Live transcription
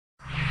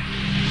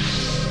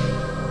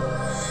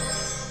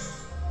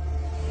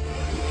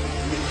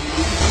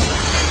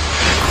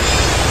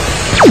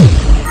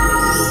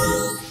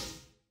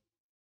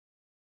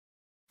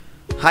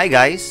Hi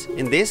guys!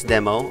 In this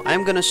demo,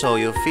 I'm gonna show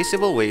you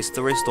feasible ways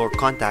to restore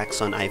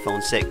contacts on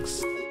iPhone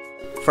 6.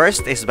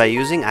 First is by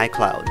using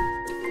iCloud.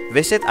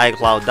 Visit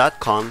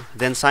iCloud.com,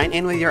 then sign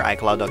in with your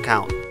iCloud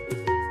account.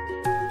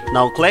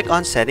 Now click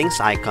on Settings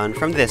icon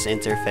from this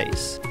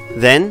interface.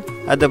 Then,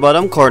 at the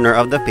bottom corner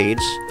of the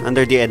page,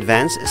 under the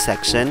Advanced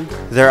section,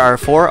 there are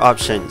 4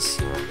 options.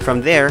 From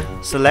there,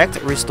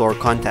 select Restore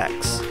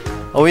Contacts.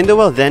 A window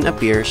will then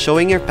appear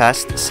showing your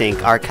past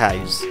sync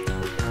archives.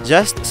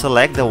 Just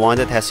select the one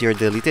that has your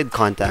deleted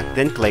contact,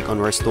 then click on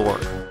Restore.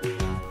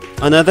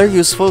 Another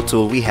useful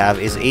tool we have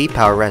is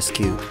Power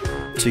Rescue.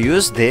 To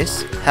use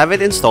this, have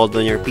it installed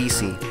on your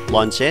PC,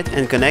 launch it,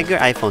 and connect your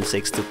iPhone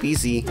 6 to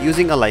PC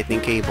using a lightning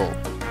cable.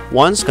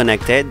 Once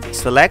connected,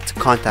 select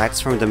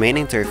Contacts from the main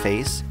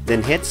interface,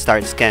 then hit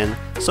Start Scan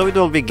so it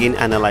will begin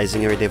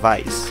analyzing your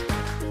device.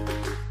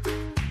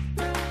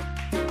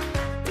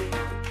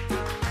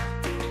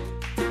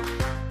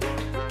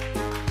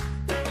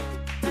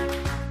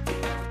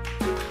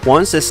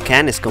 Once the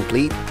scan is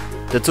complete,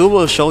 the tool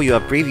will show you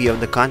a preview of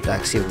the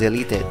contacts you've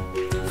deleted.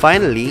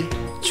 Finally,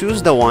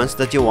 choose the ones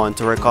that you want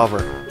to recover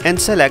and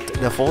select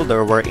the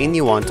folder wherein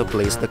you want to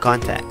place the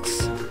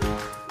contacts.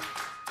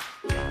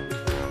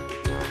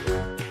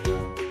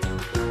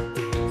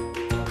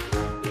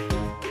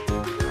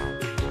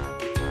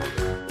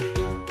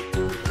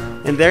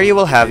 And there you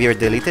will have your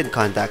deleted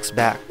contacts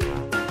back.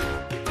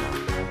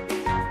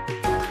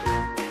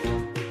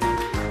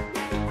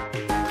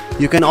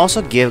 You can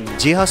also give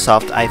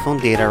GeoSoft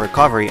iPhone Data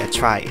Recovery a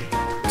try.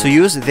 To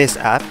use this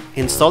app,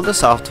 install the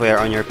software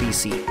on your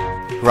PC.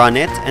 Run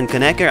it and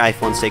connect your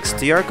iPhone 6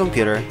 to your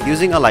computer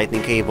using a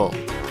lightning cable.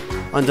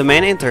 On the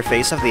main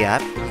interface of the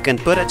app, you can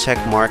put a check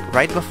mark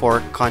right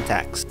before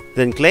Contacts.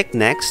 Then click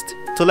Next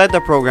to let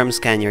the program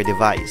scan your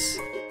device.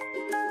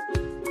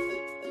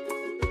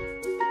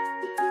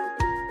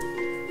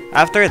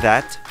 After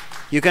that,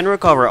 you can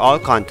recover all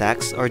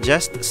contacts or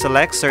just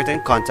select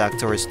certain contact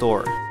to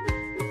restore.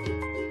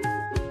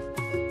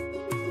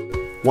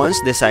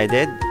 Once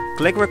decided,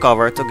 click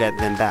Recover to get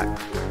them back.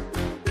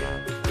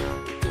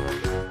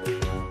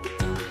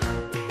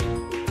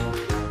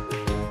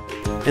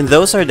 And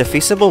those are the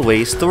feasible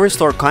ways to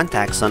restore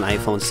contacts on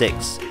iPhone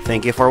 6.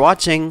 Thank you for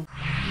watching!